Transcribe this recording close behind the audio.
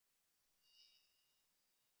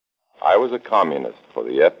I was a communist for the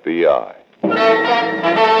FBI.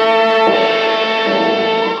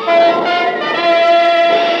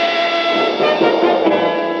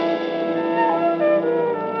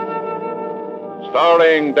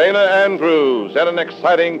 Starring Dana Andrews in an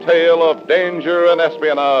exciting tale of danger and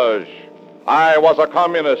espionage. I was a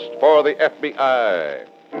communist for the FBI.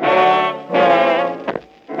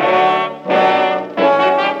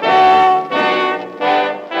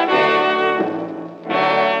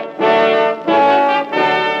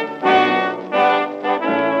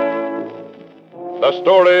 The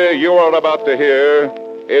story you are about to hear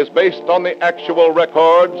is based on the actual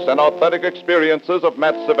records and authentic experiences of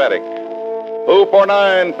Matt Cvetic, who for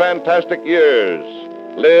 9 fantastic years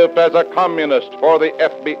lived as a communist for the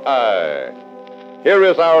FBI. Here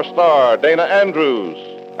is our star, Dana Andrews,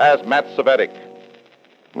 as Matt Cvetic.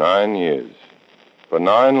 9 years. For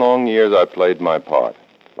 9 long years, I played my part,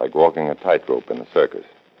 like walking a tightrope in a circus.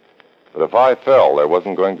 But if I fell, there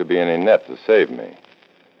wasn't going to be any net to save me.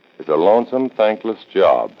 It's a lonesome, thankless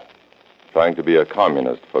job, trying to be a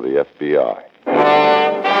communist for the FBI.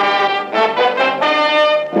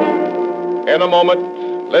 In a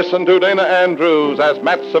moment, listen to Dana Andrews as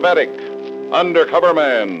Matt Cvetic, Undercover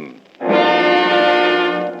Man.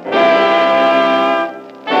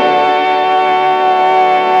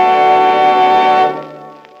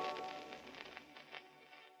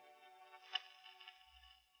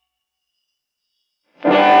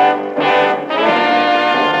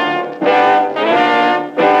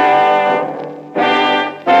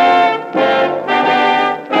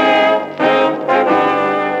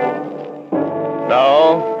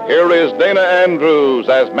 Here is Dana Andrews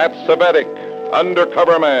as Matt Cvetic,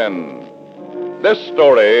 Undercover Man. This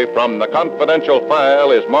story from the confidential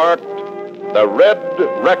file is marked The Red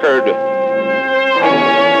Record.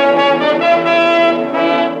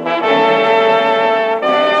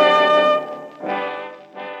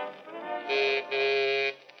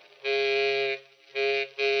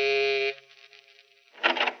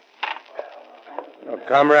 Oh,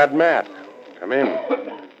 Comrade Matt, come in.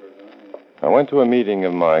 I went to a meeting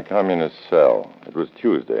of my communist cell. It was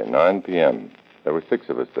Tuesday, 9 p.m. There were 6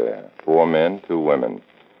 of us there, 4 men, 2 women.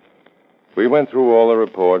 We went through all the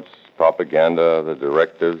reports, propaganda, the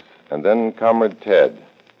directives, and then Comrade Ted,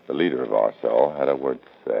 the leader of our cell, had a word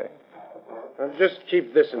to say. Now, just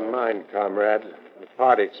keep this in mind, comrade. The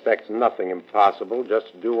party expects nothing impossible,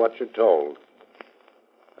 just do what you're told.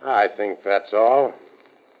 I think that's all.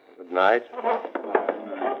 Good night.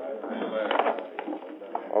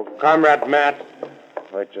 Oh, Comrade Matt,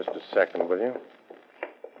 wait just a second, will you?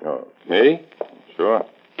 Oh, me? Sure.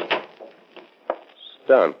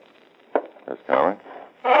 Stunt. Yes, Comrade?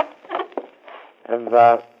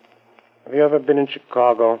 Have you ever been in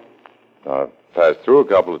Chicago? I've passed through a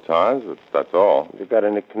couple of times, but that's all. Have you got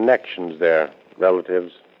any connections there?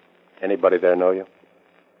 Relatives? Anybody there know you?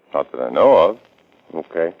 Not that I know of.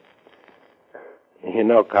 Okay. You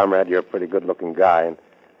know, comrade, you're a pretty good-looking guy, and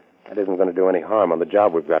that isn't going to do any harm on the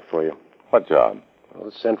job we've got for you. What job? Well,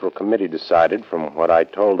 the Central Committee decided, from what I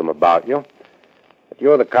told them about you, that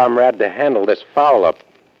you're the comrade to handle this foul-up.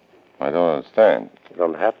 I don't understand. You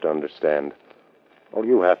don't have to understand. All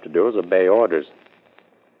you have to do is obey orders.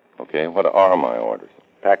 Okay, what are my orders?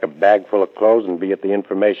 Pack a bag full of clothes and be at the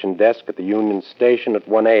information desk at the Union Station at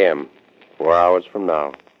 1 a.m., 4 hours from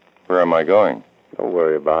now. Where am I going? Don't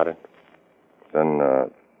worry about it. Then,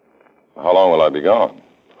 how long will I be gone?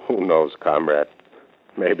 Who knows, comrade?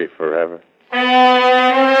 Maybe forever.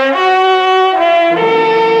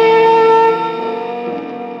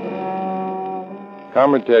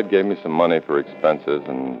 Comrade Ted gave me some money for expenses,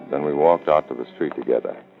 and then we walked out to the street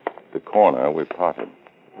together. At the corner, we parted.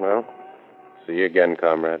 Well, see you again,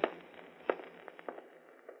 comrade.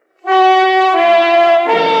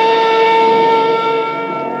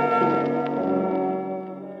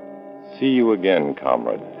 See you again,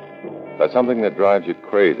 comrade. That's something that drives you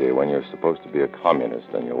crazy when you're supposed to be a communist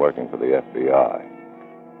and you're working for the FBI.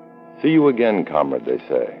 See you again, comrade, they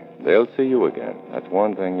say. They'll see you again. That's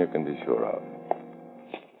one thing you can be sure of.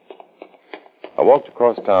 I walked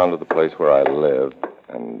across town to the place where I lived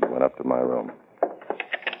and went up to my room.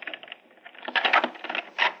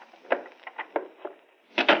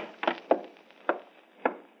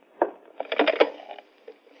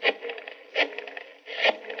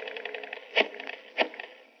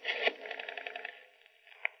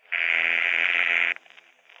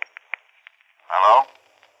 Hello?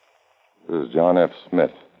 This is John F.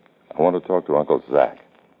 Smith. I want to talk to Uncle Zach.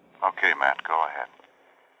 Okay, Matt, go ahead.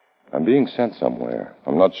 I'm being sent somewhere.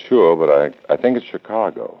 I'm not sure, but I think it's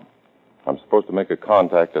Chicago. I'm supposed to make a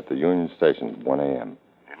contact at the Union Station at 1 a.m.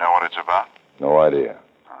 You know what it's about? No idea.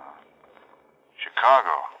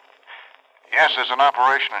 Chicago. Yes, there's an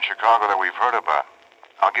operation in Chicago that we've heard about.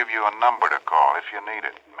 I'll give you a number to call if you need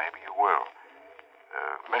it. Maybe you will.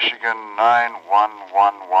 Michigan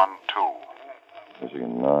 91112.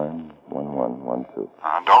 Michigan 91112.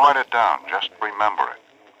 Don't write it down. Just remember it.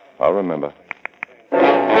 I'll remember.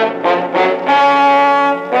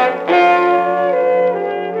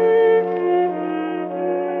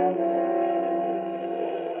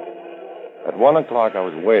 At 1 o'clock, I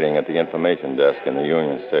was waiting at the information desk in the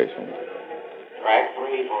Union Station. Track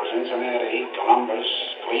 3 for Cincinnati, Columbus,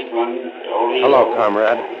 Cleveland, Toledo. Hello,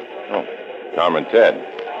 comrade. Oh, Comrade Ted.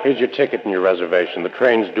 Here's your ticket and your reservation. The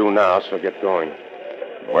train's due now, so get going.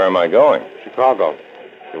 Where am I going? Chicago.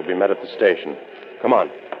 You'll be met at the station. Come on.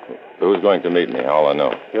 Who's going to meet me? How'll I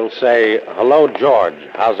know? He'll say, "Hello, George.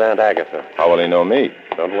 How's Aunt Agatha?" How will he know me?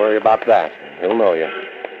 Don't worry about that. He'll know you.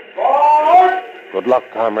 Good luck,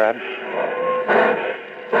 comrade.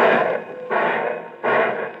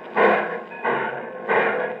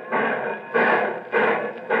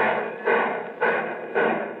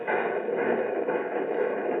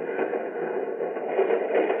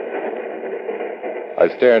 I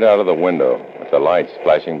stared out of the window at the lights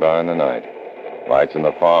flashing by in the night. Lights in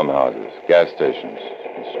the farmhouses, gas stations,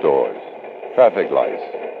 and stores. Traffic lights.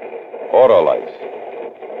 Auto lights.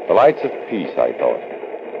 The lights of peace, I thought.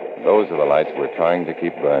 Those are the lights we're trying to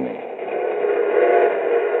keep burning.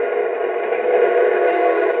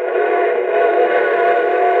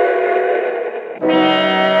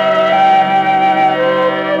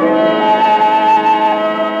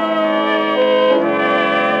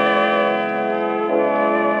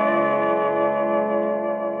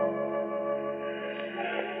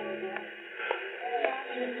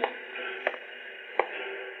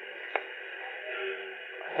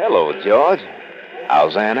 Hello, George.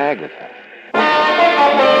 How's Aunt Agatha?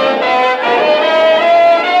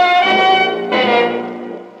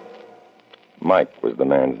 Mike was the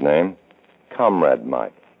man's name. Comrade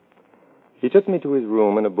Mike. He took me to his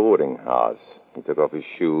room in a boarding house. He took off his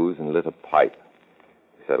shoes and lit a pipe.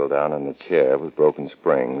 He settled down in a chair with broken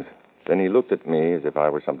springs. Then he looked at me as if I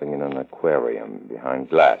were something in an aquarium behind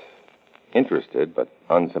glass. Interested, but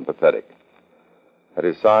unsympathetic. At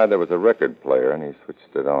his side, there was a record player, and he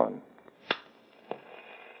switched it on.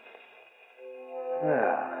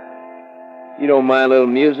 You don't mind a little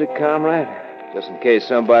music, comrade? Just in case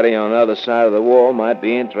somebody on the other side of the wall might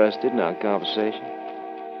be interested in our conversation.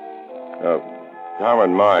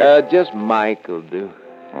 Comrade Mike. Just Mike will do.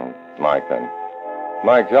 Oh, Mike, then.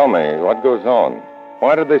 Mike, tell me, what goes on?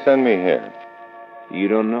 Why did they send me here? You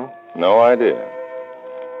don't know? No idea.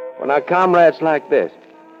 Well, now, comrades like this.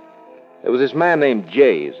 There was this man named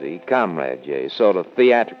Jay, see, Comrade Jay, sort of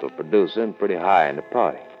theatrical producer and pretty high in the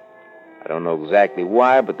party. I don't know exactly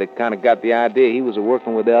why, but they kind of got the idea he was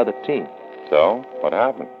working with the other team. So, what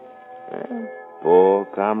happened? Poor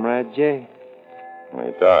Comrade Jay.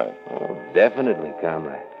 He died. Oh, definitely,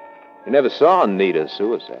 comrade. You never saw Anita's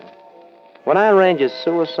suicide. When I arrange a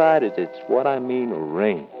suicide, it's what I mean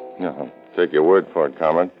arrange. No, take your word for it,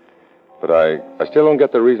 comrade. But I still don't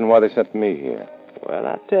get the reason why they sent me here. Well,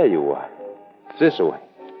 I'll tell you why. It's this way.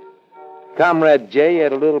 Comrade Jay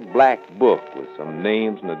had a little black book with some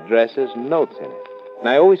names and addresses and notes in it. And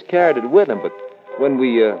I always carried it with him, but when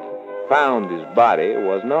we found his body, it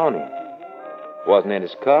wasn't on him. Wasn't in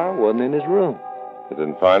his car, wasn't in his room. You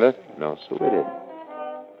didn't find it? No, sir, we didn't.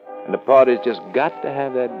 And the party's just got to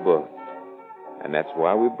have that book. And that's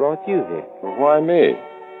why we brought you here. Well, why me?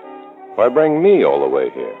 Why bring me all the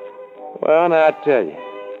way here? Well, now, I tell you.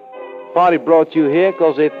 The party brought you here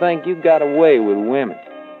because they think you got away with women.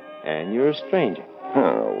 And you're a stranger.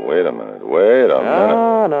 Oh, wait a minute. Wait a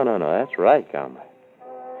minute. No. That's right, comrade.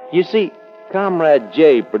 You see, Comrade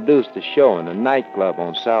Jay produced a show in a nightclub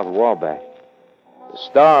on South Wabash. The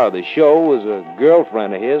star of the show was a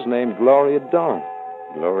girlfriend of his named Gloria Dawn.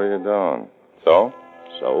 Gloria Dawn. So?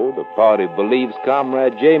 So the party believes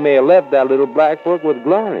Comrade Jay may have left that little black book with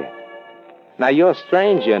Gloria. Now, you're a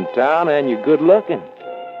stranger in town and you're good looking.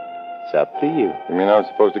 It's up to you. You mean I'm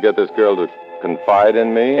supposed to get this girl to confide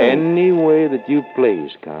in me? Any way that you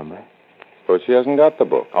please, comrade. But she hasn't got the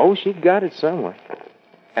book. Oh, she got it somewhere.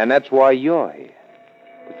 And that's why you're here.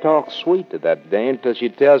 To talk sweet to that dame till she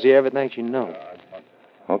tells you everything she knows.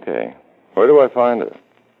 Okay. Where do I find her?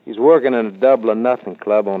 She's working in a double or nothing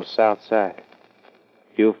club on the south side.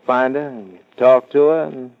 You'll find her and you talk to her,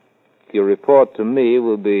 and your report to me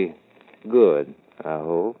will be good, I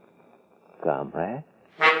hope, comrade.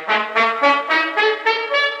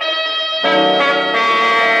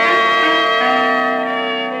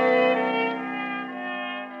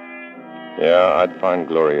 Yeah, I'd find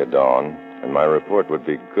Gloria Dawn. And my report would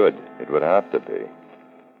be good. It would have to be.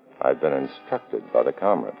 I'd been instructed by the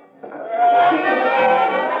comrade.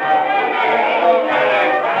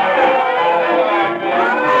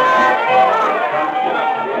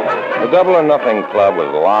 The Double or Nothing Club was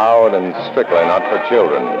loud and strictly not for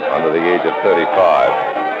children under the age of 35.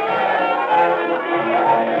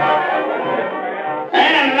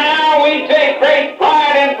 And now we take great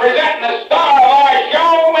pride in presenting the star of our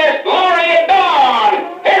show, Miss Gloria Dawn.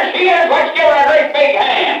 Here she is. Let's give her a great big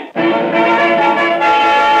hand.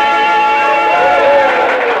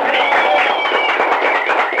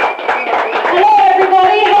 Hello,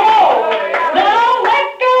 everybody. Hello. Now,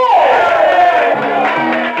 let's go.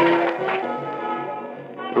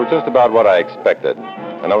 It was just about what I expected,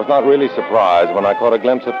 and I was not really surprised when I caught a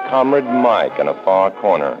glimpse of Comrade Mike in a far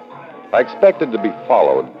corner. I expected to be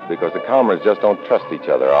followed because the comrades just don't trust each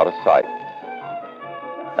other out of sight.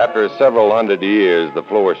 After several hundred years, the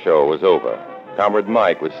floor show was over. Comrade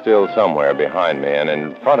Mike was still somewhere behind me, and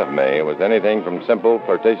in front of me was anything from simple,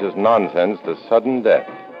 flirtatious nonsense to sudden death.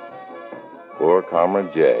 Poor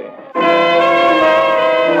Comrade J.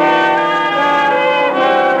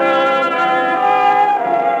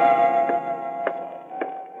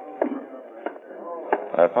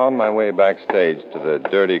 I found my way backstage to the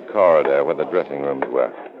dirty corridor where the dressing rooms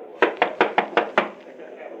were.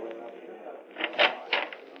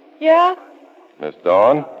 Yeah? Miss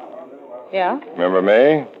Dawn, Yeah? remember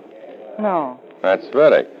me? No. That's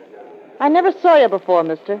Svedic. I never saw you before,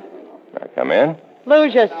 mister. May I come in?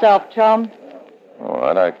 Lose yourself, chum.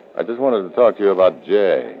 All right, I just wanted to talk to you about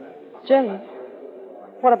Jay. Jay,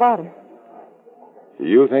 what about him? Do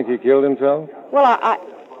you think he killed himself? Well, I...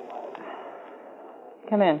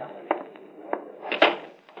 Come in.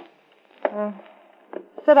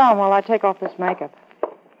 Sit down while I take off this makeup.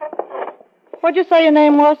 What'd you say your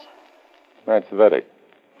name was? That's Svedic.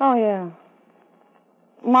 Oh, yeah.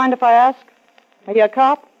 Mind if I ask? Are you a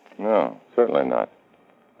cop? No, certainly not.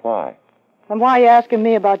 Why? And why are you asking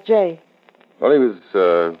me about Jay? Well, he was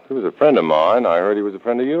a friend of mine. I heard he was a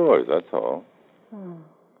friend of yours, that's all.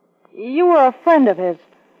 You were a friend of his.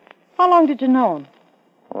 How long did you know him?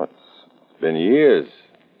 Oh, it's been years.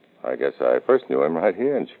 I guess I first knew him right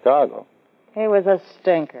here in Chicago. He was a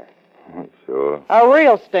stinker. Sure. A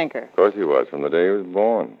real stinker. Of course he was, from the day he was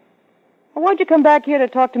born. Well, why'd you come back here to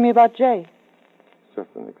talk to me about Jay? Just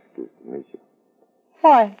an excuse to meet you.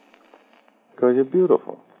 Why? Because you're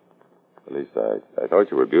beautiful. At least I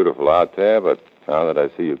thought you were beautiful out there, but now that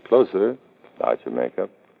I see you closer, without your makeup,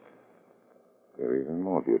 you're even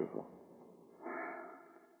more beautiful.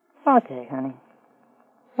 Okay, honey.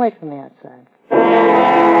 Wait for me outside.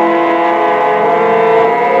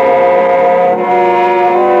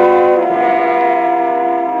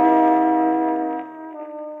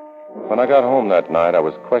 When I got home that night, I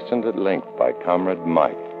was questioned at length by Comrade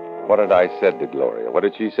Mike. What had I said to Gloria? What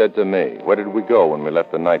had she said to me? Where did we go when we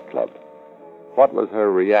left the nightclub? What was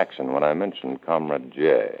her reaction when I mentioned Comrade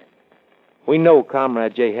J? We know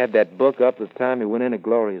Comrade J had that book up the time he went into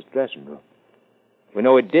Gloria's dressing room. We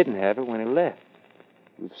know he didn't have it when he left.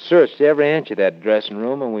 We've searched every inch of that dressing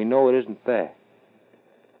room, and we know it isn't there.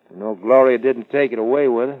 We know Gloria didn't take it away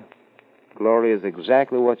with her. Gloria is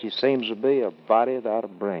exactly what she seems to be, a body without a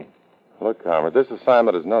brain. Look, Comrade, this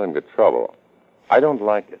assignment is nothing but trouble. I don't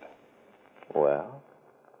like it. Well,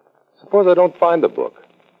 Suppose I don't find the book.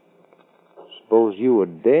 suppose you were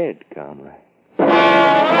dead, Comrade.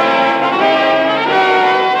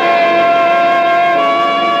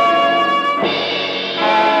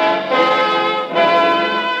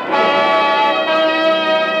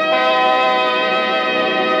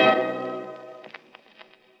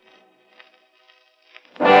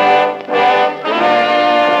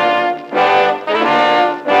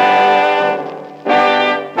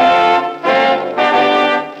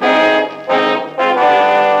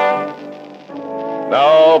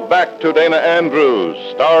 Now back to Dana Andrews,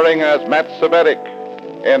 starring as Matt Savetic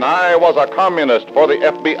in I Was a Communist for the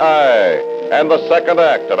FBI, and the second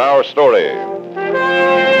act of our story.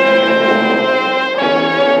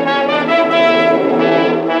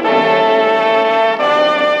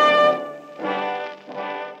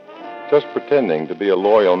 Just pretending to be a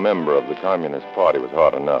loyal member of the Communist Party was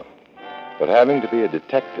hard enough. But having to be a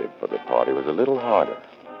detective for the party was a little harder.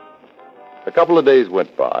 A couple of days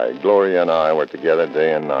went by. Gloria and I were together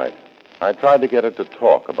day and night. I tried to get her to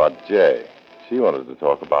talk about Jay. She wanted to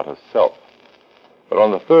talk about herself. But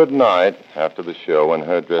on the third night, after the show in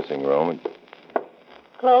her dressing room...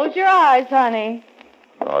 Close your eyes, honey.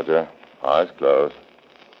 Roger, eyes closed.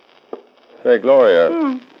 Say,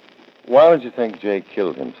 Gloria, why don't you think Jay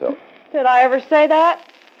killed himself? Did I ever say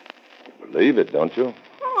that? Believe it, don't you?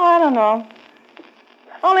 Oh, Oh, I don't know.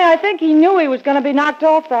 Only I think he knew he was going to be knocked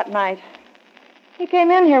off that night. He came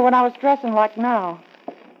in here when I was dressing like now.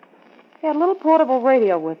 He had a little portable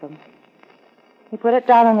radio with him. He put it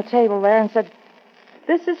down on the table there and said,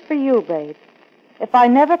 "This is for you, babe. If I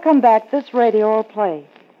never come back, this radio will play."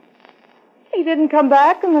 He didn't come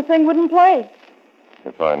back, and the thing wouldn't play.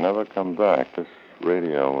 If I never come back, this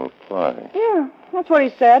radio will play. Yeah, that's what he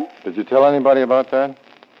said. Did you tell anybody about that?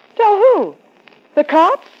 Tell who? The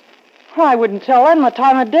cops? I wouldn't tell them the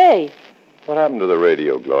time of day. What happened to the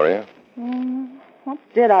radio, Gloria? What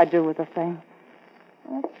did I do with the thing?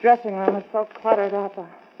 This dressing room is so cluttered up.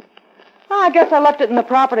 I guess I left it in the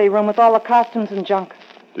property room with all the costumes and junk.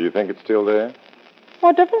 Do you think it's still there?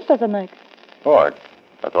 What difference does it make? Oh, I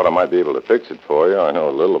thought I might be able to fix it for you. I know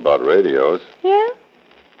a little about radios. Yeah?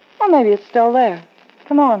 Well, maybe it's still there.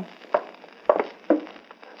 Come on.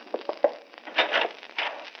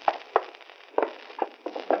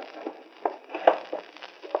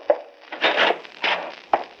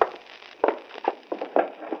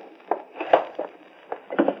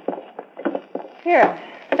 Here,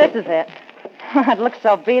 this is it. It looks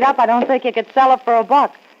so beat up, I don't think you could sell it for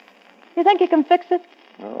 $1. You think you can fix it?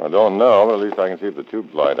 Well, I don't know, but at least I can see if the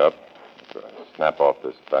tubes light up. Snap off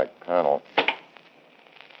this back panel.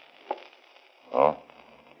 Oh?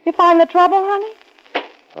 You find the trouble,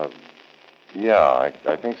 honey? Yeah,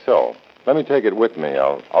 I think so. Let me take it with me.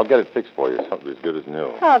 I'll get it fixed for you, something as good as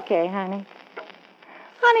new. Okay, honey.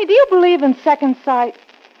 Honey, do you believe in second sight?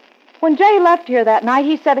 When Jay left here that night,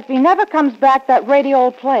 he said if he never comes back, that radio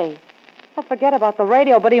will play. Well, forget about the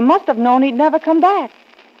radio, but he must have known he'd never come back.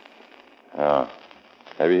 Yeah.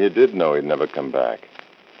 Maybe he did know he'd never come back.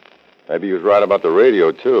 Maybe he was right about the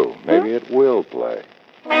radio, too. Maybe it will play.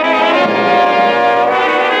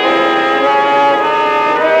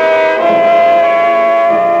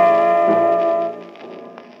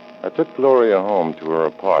 I took Gloria home to her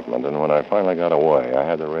apartment, and when I finally got away, I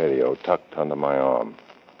had the radio tucked under my arm.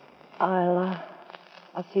 I'll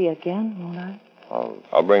see you again, won't I?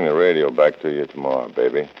 I'll bring the radio back to you tomorrow,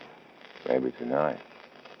 baby. Maybe tonight.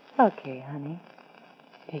 Okay, honey.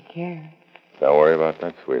 Take care. Don't worry about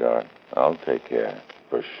that, sweetheart. I'll take care.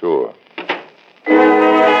 For sure.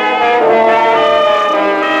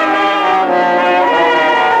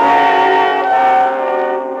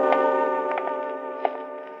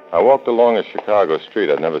 I walked along a Chicago street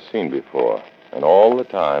I'd never seen before, and all the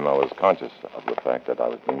time I was conscious of the fact that I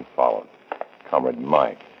was being followed. Comrade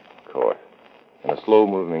Mike, of course, and a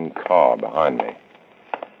slow-moving car behind me.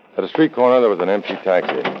 At a street corner, there was an empty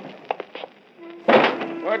taxi.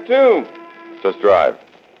 Where to? Just drive.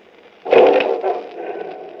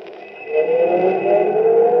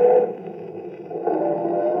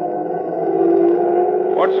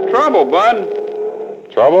 What's the trouble,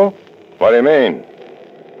 Bud? Trouble? What do you mean?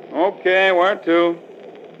 Okay, where to?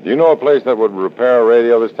 Do you know a place that would repair a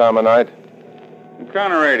radio this time of night? What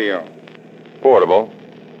kind of radio? Portable.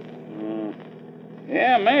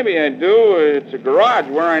 Yeah, maybe I do. It's a garage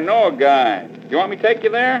where I know a guy. You want me to take you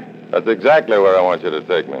there? That's exactly where I want you to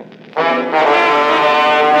take me.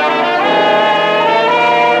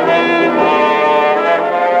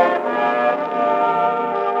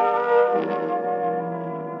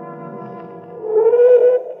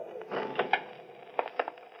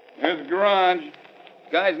 There's the garage.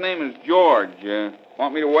 Guy's name is George.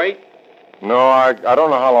 Want me to wait? No, I don't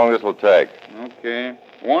know how long this will take. Okay.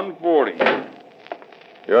 140.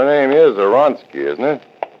 Your name is Aronsky, isn't it?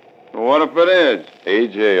 What if it is?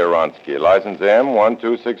 A.J. Aronsky, license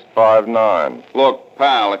M12659. Look,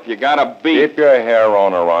 pal, if you got a beat... Keep your hair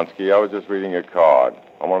on, Aronsky. I was just reading your card.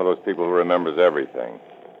 I'm one of those people who remembers everything.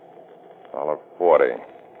 $1.40.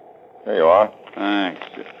 Here you are. Thanks.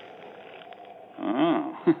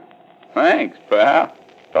 Oh. Thanks, pal.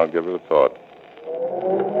 Don't give it a thought.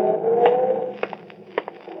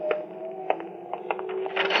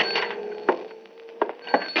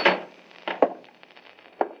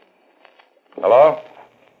 Hello?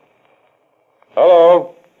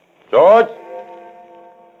 Hello? George?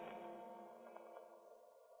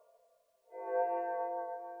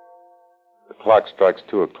 The clock strikes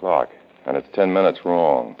 2 o'clock, and it's 10 minutes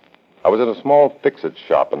wrong. I was at a small fix-it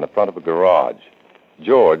shop in the front of a garage.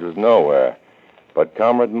 George was nowhere, but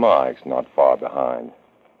Comrade Mike's not far behind.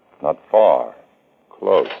 Not far.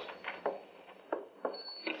 Close.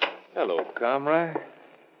 Hello, comrade.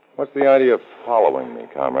 What's the idea of following me,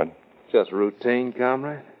 Comrade? Just routine,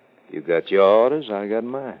 comrade. You got your orders, I got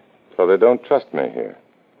mine. So they don't trust me here.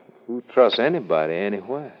 Who trusts anybody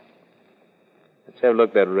anywhere? Let's have a look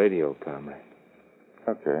at that radio, comrade.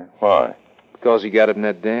 Okay. Why? Because you got it in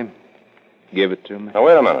that dam. Give it to me. Now,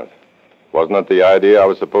 wait a minute. Wasn't it the idea I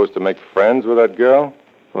was supposed to make friends with that girl?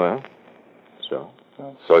 Well, so?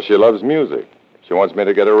 So she loves music. She wants me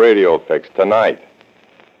to get a radio fixed tonight.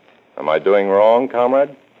 Am I doing wrong,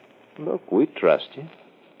 comrade? Look, we trust you.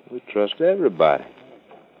 We trust everybody.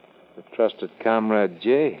 We trusted Comrade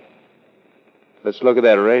J. Let's look at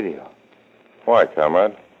that radio. Why,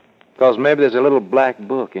 comrade? Because maybe there's a little black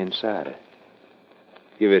book inside it.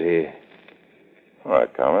 Give it here. All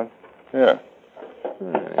right, comrade. Here.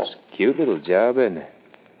 It's a cute little job, isn't it?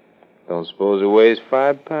 Don't suppose it weighs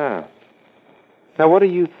 5 pounds. Now, what do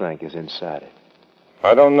you think is inside it?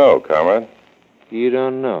 I don't know, comrade. You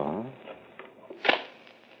don't know, huh?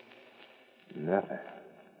 Nothing.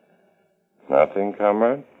 Nothing,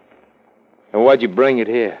 comrade? And why'd you bring it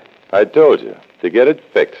here? I told you, to get it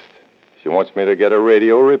fixed. She wants me to get a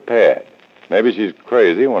radio repaired. Maybe she's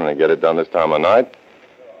crazy wanting to get it done this time of night.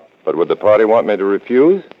 But would the party want me to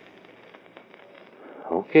refuse?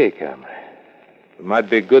 Okay, comrade. It might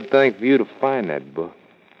be a good thing for you to find that book.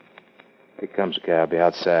 Here comes a guy. I'll be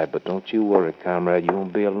outside, but don't you worry, comrade. You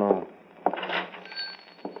won't be alone.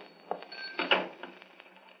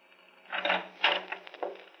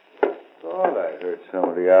 Thought I heard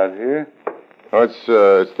somebody out here. Oh, it's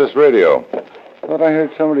this radio. Thought I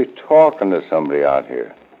heard somebody talking to somebody out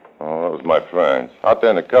here. Oh, that was my friends. Out there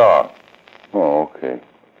in the car. Oh, okay.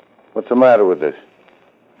 What's the matter with this?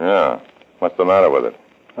 Yeah. What's the matter with it?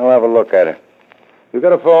 I'll have a look at it. You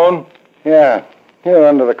got a phone? Yeah, here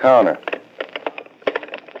under the counter.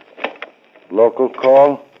 Local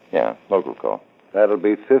call? Yeah, local call. That'll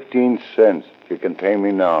be 15 cents. You can pay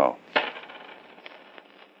me now.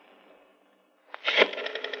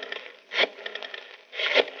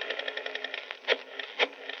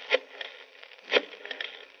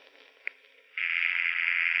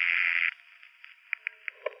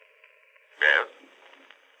 Yes.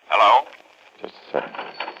 Hello? Just a second.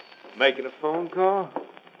 Making a phone call? I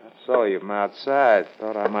saw you from outside.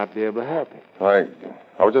 Thought I might be able to help you. I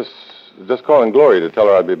was just calling Gloria to tell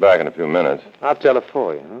her I'd be back in a few minutes. I'll tell her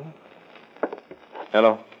for you, huh?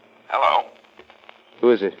 Hello? Hello?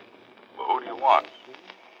 Who is it? Well, who do you want?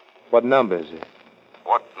 What number is it?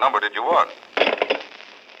 What number did you want?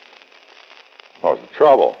 What's the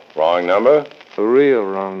trouble? Wrong number? A real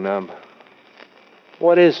wrong number.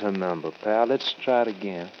 What is her number, pal? Let's try it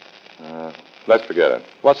again. Let's forget it.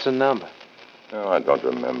 What's the number? Oh, I don't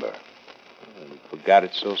remember. You forgot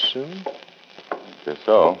it so soon? Guess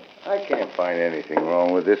so. I can't find anything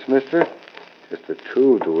wrong with this, mister. Just a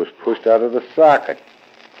tube that was pushed out of the socket.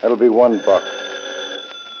 That'll be $1.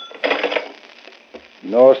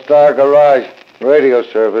 North Star Garage radio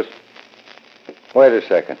service. Wait a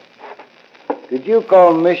second. Did you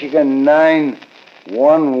call Michigan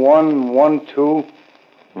 91112?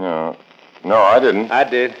 No. No, I didn't. I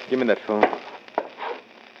did. Give me that phone.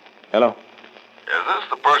 Hello? Is this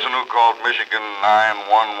the person who called Michigan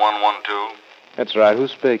 91112? That's right.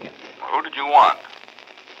 Who's speaking? Who did you want?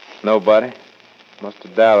 Nobody. Must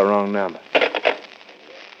have dialed the wrong number.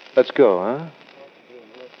 Let's go, huh?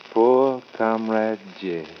 Poor Comrade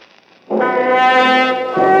J.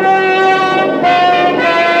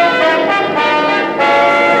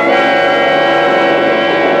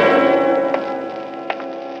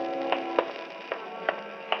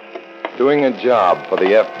 Doing a job for the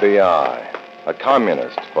FBI. A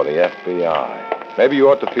communist for the FBI. Maybe you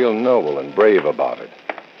ought to feel noble and brave about it.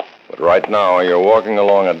 But right now, you're walking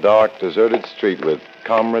along a dark, deserted street with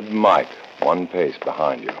Comrade Mike, 1 pace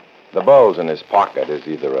behind you. The bulge in his pocket is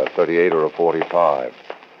either a 38 or a 45.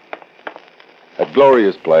 At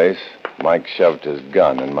Gloria's place, Mike shoved his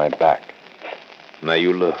gun in my back. Now,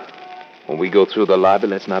 you look. When we go through the lobby,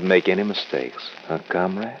 let's not make any mistakes. Huh,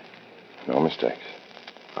 comrade? No mistakes.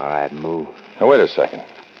 All right, move. Now, wait a second.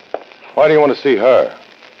 Why do you want to see her?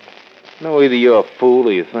 No, either you're a fool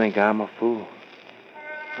or you think I'm a fool.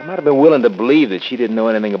 I might have been willing to believe that she didn't know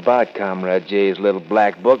anything about Comrade J's little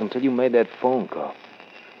black book until you made that phone call.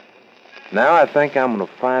 Now I think I'm going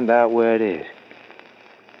to find out where it is.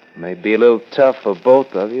 It may be a little tough for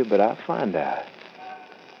both of you, but I'll find out.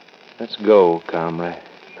 Let's go, comrade.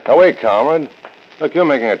 Now, wait, comrade. Look, you're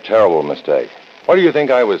making a terrible mistake. Why do you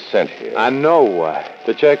think I was sent here? I know why.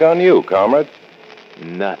 To check on you, comrade.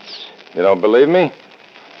 Nuts. You don't believe me?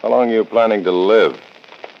 How long are you planning to live?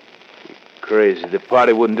 Crazy. The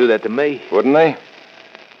party wouldn't do that to me. Wouldn't they?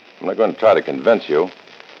 I'm not going to try to convince you.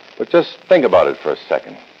 But just think about it for a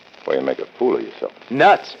second before you make a fool of yourself.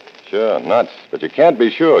 Nuts. Sure, nuts. But you can't be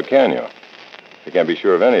sure, can you? You can't be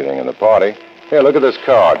sure of anything in the party. Here, look at this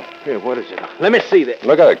card. Here, what is it? Let me see that.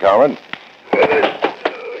 Look at it, comrade.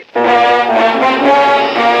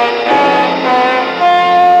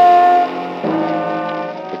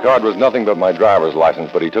 The card was nothing but my driver's license,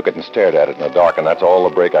 but he took it and stared at it in the dark, and that's all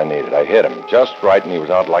the break I needed. I hit him just right, and he was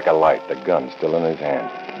out like a light, the gun still in his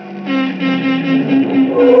hand.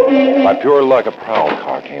 By pure luck, a prowl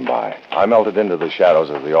car came by. I melted into the shadows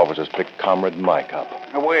as the officers picked Comrade Mike up.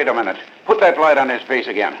 Now, wait a minute. Put that light on his face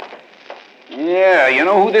again. Yeah, you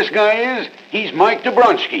know who this guy is? He's Mike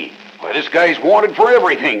Dobronsky. Well, this guy's wanted for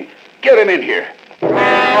everything. Get him in here.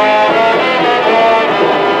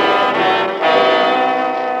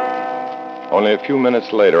 Only a few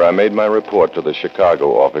minutes later, I made my report to the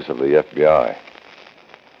Chicago office of the FBI.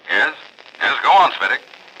 Yes? Yes, go on, Svettik.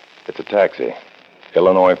 It's a taxi.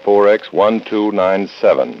 Illinois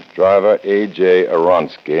 4X1297. Driver A.J.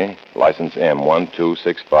 Aronsky. License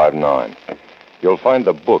M12659. You'll find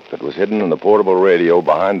the book that was hidden in the portable radio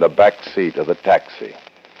behind the back seat of the taxi.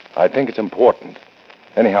 I think it's important.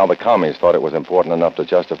 Anyhow, the commies thought it was important enough to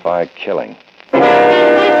justify killing.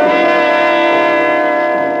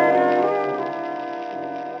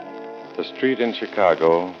 The street in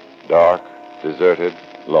Chicago, dark, deserted,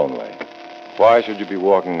 lonely. Why should you be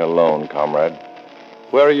walking alone, comrade?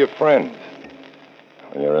 Where are your friends?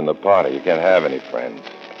 When you're in the party, you can't have any friends.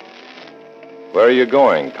 Where are you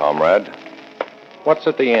going, comrade? What's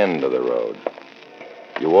at the end of the road?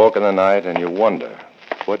 You walk in the night and you wonder,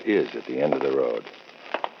 what is at the end of the road?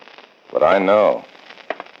 But I know.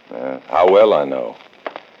 How well I know.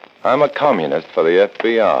 I'm a communist for the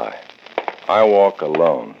FBI. I walk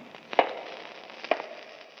alone.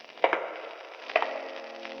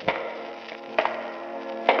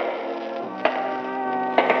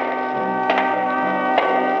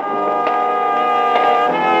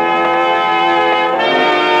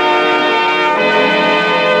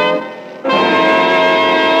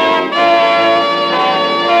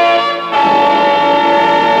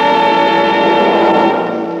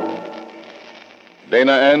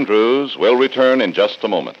 Dana Andrews will return in just a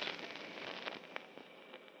moment.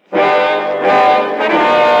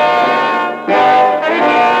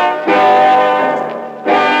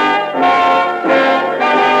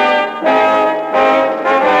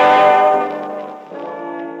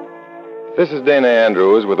 This is Dana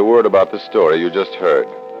Andrews with a word about the story you just heard.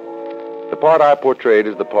 The part I portrayed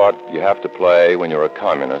is the part you have to play when you're a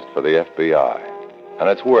communist for the FBI. And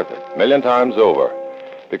it's worth it, a million times over.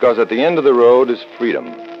 Because at the end of the road is freedom.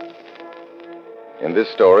 In this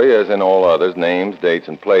story, as in all others, names, dates,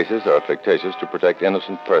 and places are fictitious to protect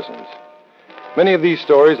innocent persons. Many of these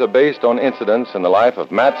stories are based on incidents in the life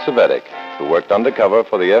of Matt Cvetic, who worked undercover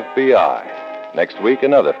for the FBI. Next week,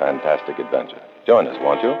 another fantastic adventure. Join us,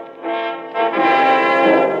 won't you?